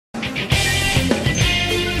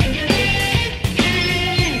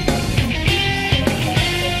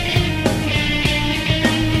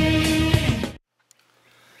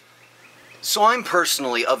So I'm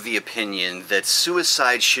personally of the opinion that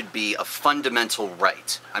suicide should be a fundamental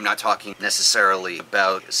right. I'm not talking necessarily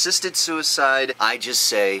about assisted suicide, I just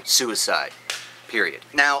say suicide. Period.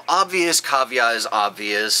 Now, obvious caveat is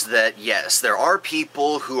obvious that yes, there are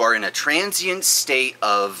people who are in a transient state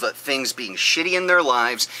of things being shitty in their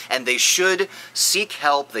lives, and they should seek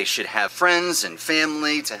help. They should have friends and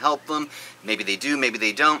family to help them. Maybe they do, maybe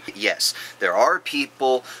they don't. Yes, there are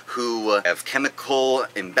people who have chemical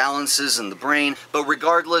imbalances in the brain, but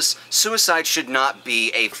regardless, suicide should not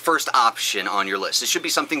be a first option on your list. It should be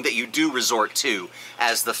something that you do resort to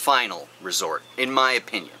as the final resort, in my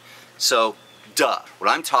opinion. So, duh. What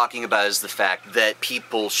I'm talking about is the fact that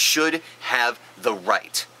people should have the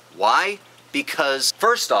right. Why? Because,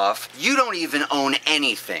 first off, you don't even own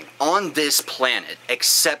anything on this planet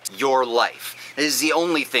except your life. It is the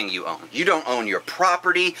only thing you own. You don't own your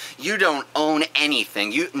property. You don't own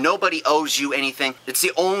anything. Nobody owes you anything. It's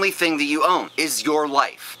the only thing that you own is your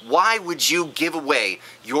life. Why would you give away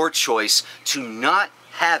your choice to not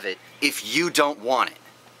have it if you don't want it?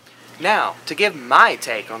 Now, to give my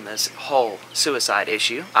take on this whole suicide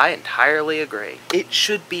issue, I entirely agree. It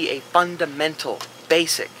should be a fundamental,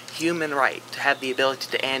 basic human right to have the ability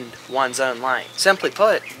to end one's own life. Simply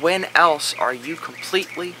put, when else are you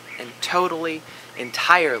completely and totally,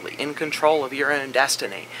 entirely in control of your own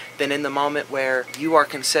destiny than in the moment where you are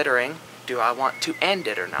considering, do I want to end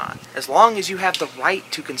it or not? As long as you have the right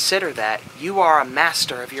to consider that, you are a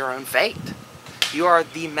master of your own fate. You are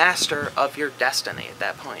the master of your destiny at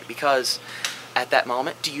that point, because at that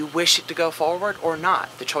moment, do you wish it to go forward or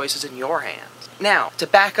not? The choice is in your hands. Now, to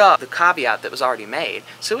back up the caveat that was already made,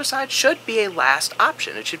 suicide should be a last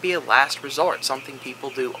option. It should be a last resort, something people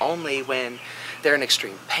do only when they're in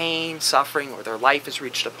extreme pain, suffering, or their life has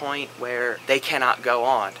reached a point where they cannot go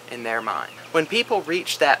on in their mind. When people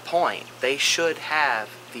reach that point, they should have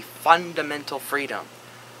the fundamental freedom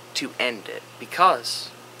to end it, because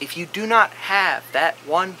if you do not have that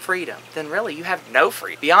one freedom, then really you have no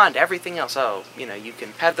freedom beyond everything else. Oh, you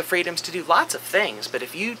can have the freedoms to do lots of things, but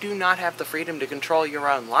if you do not have the freedom to control your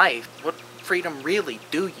own life, what freedom really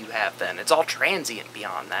do you have then? It's all transient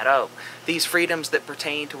beyond that. Oh, these freedoms that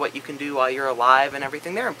pertain to what you can do while you're alive and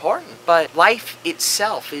everything, they're important. But life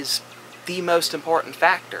itself is the most important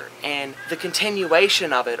factor, and the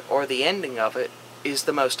continuation of it or the ending of it is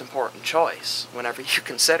the most important choice whenever you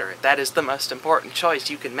consider it. That is the most important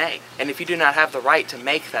choice you can make. And if you do not have the right to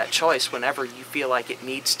make that choice whenever you feel like it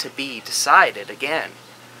needs to be decided again,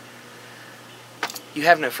 you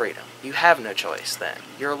have no freedom. You have no choice then.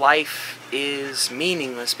 Your life is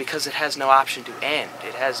meaningless because it has no option to end.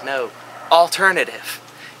 It has no alternative.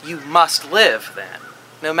 You must live then,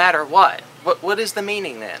 no matter what. What is the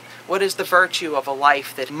meaning then? What is the virtue of a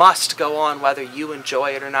life that must go on whether you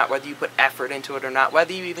enjoy it or not, whether you put effort into it or not,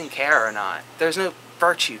 whether you even care or not? There's no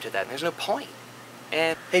virtue to that. There's no point.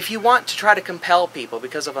 And if you want to try to compel people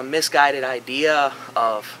because of a misguided idea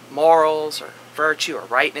of morals or virtue or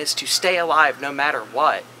rightness to stay alive no matter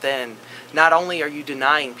what, then not only are you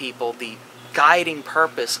denying people the guiding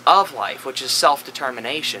purpose of life, which is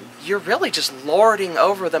self-determination, you're really just lording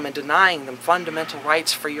over them and denying them fundamental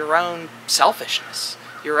rights for your own selfishness,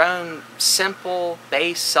 your own simple,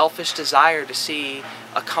 base, selfish desire to see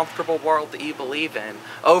a comfortable world that you believe in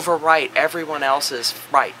overwrite everyone else's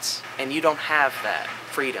rights. And you don't have that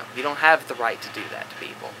freedom. You don't have the right to do that to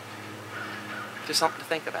people. Just something to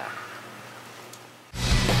think about.